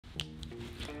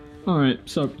Alright,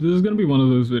 so this is gonna be one of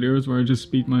those videos where I just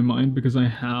speak my mind because I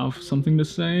have something to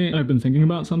say. I've been thinking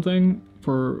about something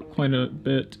for quite a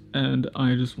bit and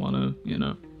I just wanna,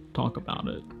 talk about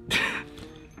it.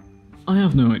 I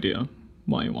have no idea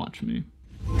why you watch me.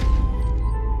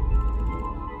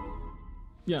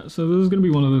 Yeah, so this is gonna be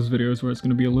one of those videos where it's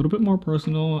gonna be a little bit more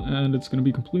personal and it's gonna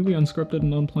be completely unscripted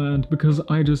and unplanned because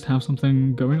I just have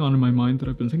something going on in my mind that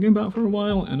I've been thinking about for a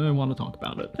while and I want to talk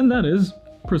about it. And that is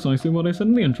precisely what I said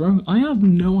in the intro. I have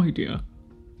no idea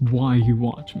why you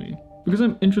watch me. Because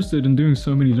I'm interested in doing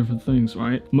so many different things,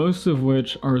 right? Most of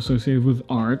which are associated with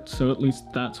art, so at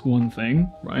least that's one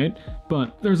thing, right?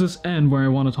 But there's this end where I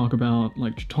want to talk about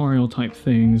like tutorial type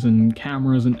things and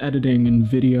cameras and editing and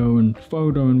video and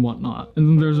photo and whatnot. And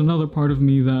then there's another part of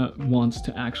me that wants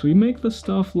to actually make the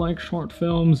stuff like short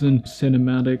films and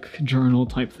cinematic journal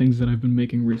type things that I've been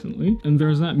making recently. And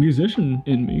there's that musician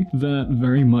in me that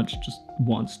very much just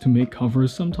wants to make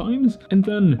covers sometimes. And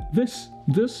then this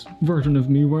version of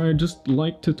me where I just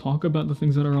like to talk about the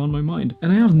things that are on my mind.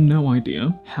 And I have no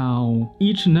idea how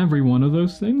each and every one of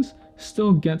those things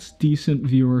still gets decent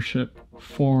viewership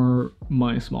for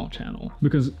my small channel.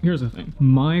 Because here's the thing,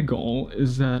 my goal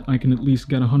is that I can at least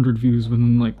get 100 views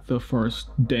within like the first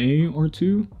day or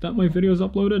two that my video is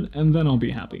uploaded, and then I'll be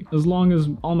happy. As long as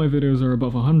all my videos are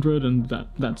above 100 and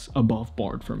that's above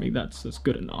board for me, that's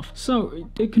good enough. So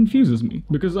it confuses me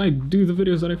because I do the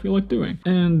videos that I feel like doing.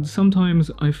 And sometimes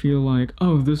I feel like,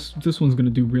 oh, this one's gonna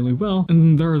do really well. And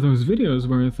then there are those videos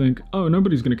where I think, oh,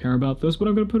 nobody's gonna care about this, but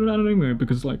I'm gonna put it out anyway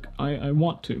because like I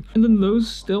want to. And then those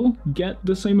still get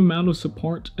the same amount of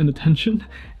support and attention,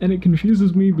 and it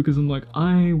confuses me because I'm like,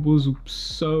 I was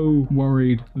so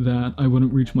worried that I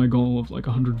wouldn't reach my goal of like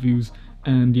 100 views.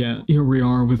 And yeah, here we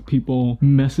are with people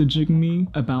messaging me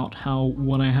about how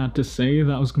what I had to say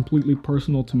that was completely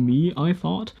personal to me, I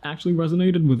thought, actually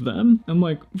resonated with them. I'm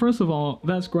like, first of all,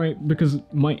 that's great because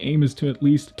my aim is to at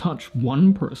least touch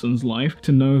one person's life.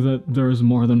 To know that there's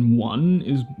more than one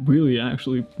is really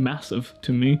actually massive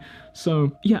to me.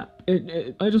 So yeah,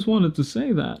 I just wanted to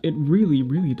say that it really,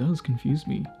 really does confuse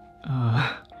me.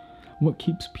 What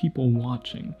keeps people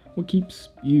watching? What keeps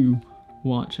you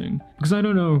watching? Because I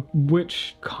don't know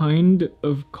which kind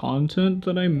of content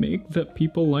that I make that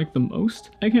people like the most.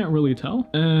 I can't really tell,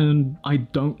 and I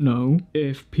don't know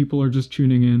if people are just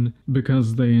tuning in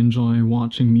because they enjoy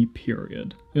watching me,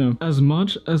 period. You know, as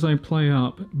much as I play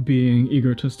up being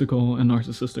egotistical and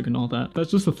narcissistic and all that, that's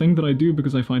just a thing that I do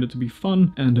because I find it to be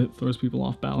fun and it throws people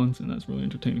off balance, and that's really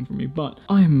entertaining for me. But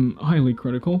I'm highly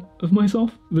critical of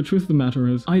myself. The truth of the matter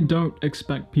is, I don't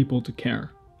expect people to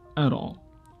care at all.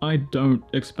 I don't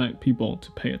expect people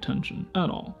to pay attention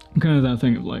at all. Kind of that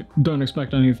thing of like, don't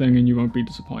expect anything and you won't be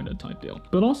disappointed type deal.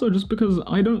 But also just because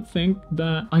I don't think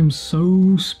that I'm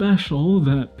so special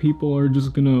that people are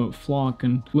just gonna flock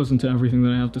and listen to everything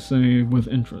that I have to say with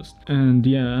interest. And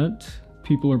yet,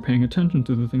 people are paying attention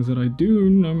to the things that I do,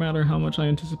 no matter how much I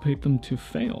anticipate them to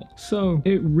fail. So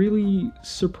it really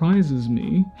surprises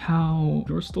me how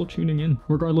you're still tuning in,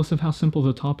 regardless of how simple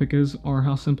the topic is or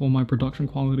how simple my production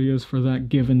quality is for that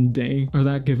given day or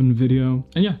that given video.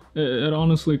 And yeah, it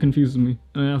honestly confuses me.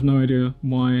 I have no idea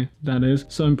why that is.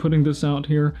 So I'm putting this out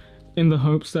here in the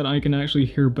hopes that I can actually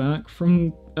hear back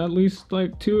from at least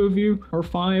like 2 of you or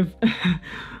 5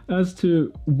 as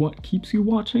to what keeps you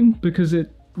watching, because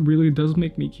it really does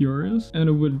make me curious and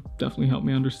it would definitely help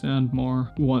me understand more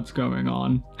what's going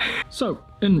on. So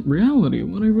in reality,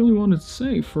 what I really wanted to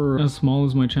say, for as small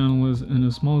as my channel is and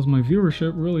as small as my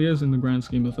viewership really is in the grand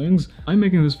scheme of things, I'm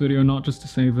making this video not just to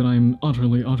say that I'm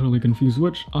utterly confused,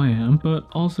 which I am, but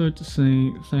also to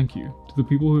say thank you to the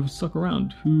people who have stuck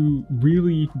around, who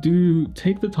really do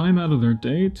take the time out of their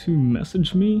day to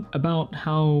message me about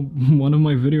how one of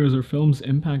my videos or films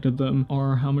impacted them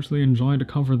or how much they enjoyed a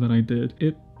cover that I did.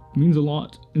 It means a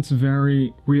lot. It's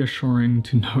very reassuring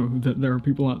to know that there are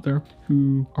people out there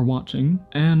who are watching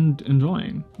and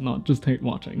enjoying, not just hate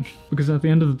watching. Because at the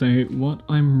end of the day, what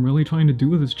I'm really trying to do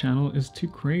with this channel is to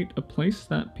create a place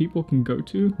that people can go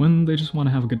to when they just want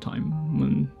to have a good time,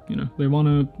 when, they want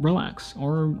to relax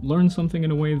or learn something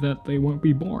in a way that they won't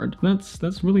be bored.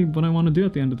 That's really what I want to do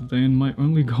at the end of the day, and my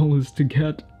only goal is to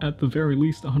get at the very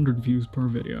least 100 views per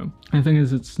video. The thing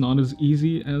is, it's not as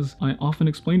easy as I often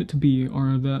explain it to be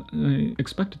or that I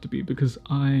expect it to be, because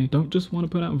I don't just want to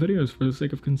put out videos for the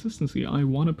sake of consistency. I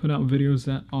want to put out videos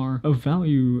that are of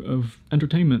value, of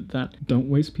entertainment, that don't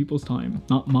waste people's time.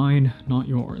 Not mine, not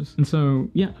yours. And so,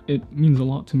 yeah, it means a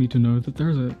lot to me to know that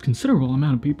there's a considerable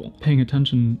amount of people paying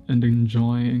attention and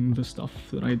enjoying the stuff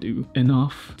that I do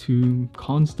enough to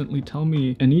constantly tell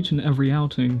me in each and every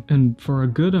outing, and for a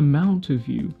good amount of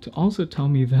you you to also tell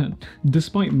me that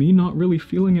despite me not really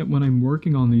feeling it when I'm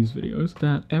working on these videos,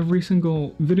 that every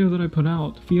single video that I put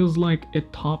out feels like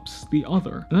it tops the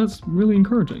other. And that's really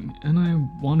encouraging, and I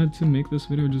wanted to make this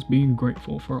video just being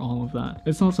grateful for all of that.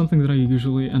 It's not something that I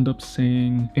usually end up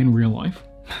saying in real life.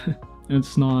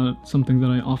 It's not something that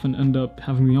I often end up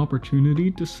having the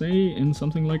opportunity to say in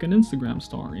something like an Instagram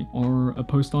story or a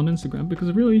post on Instagram,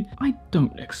 because really, I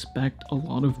don't expect a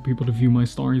lot of people to view my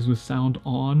stories with sound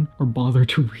on or bother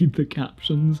to read the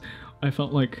captions. I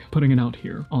felt like putting it out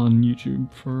here on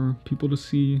YouTube for people to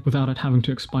see without it having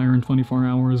to expire in 24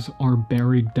 hours or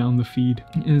buried down the feed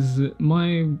is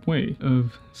my way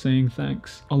of saying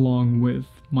thanks, along with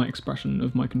my expression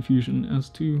of my confusion as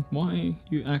to why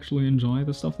you actually enjoy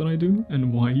the stuff that I do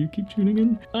and why you keep tuning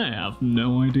in. I have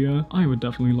no idea. I would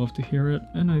definitely love to hear it,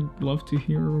 and I'd love to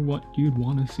hear what you'd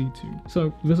want to see too.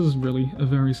 So this is really a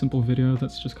very simple video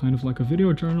that's just kind of like a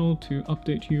video journal to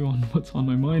update you on what's on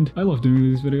my mind. I love doing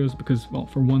these videos because, well,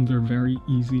 for one, they're very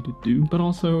easy to do, but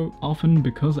also often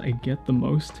because I get the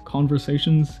most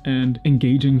conversations and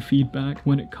engaging feedback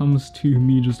when it comes to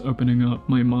me just opening up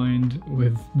my mind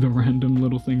with the random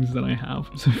little things that I have.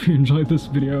 So if you enjoyed this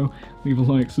video, leave a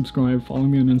like, subscribe, follow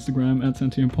me on Instagram at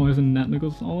 @sentientpoison,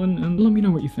 @Lolin, and let me know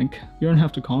what you think. You don't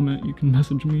have to comment, you can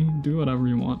message me, do whatever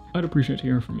you want. I'd appreciate to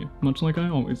hear from you, much like I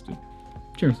always do.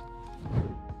 Cheers.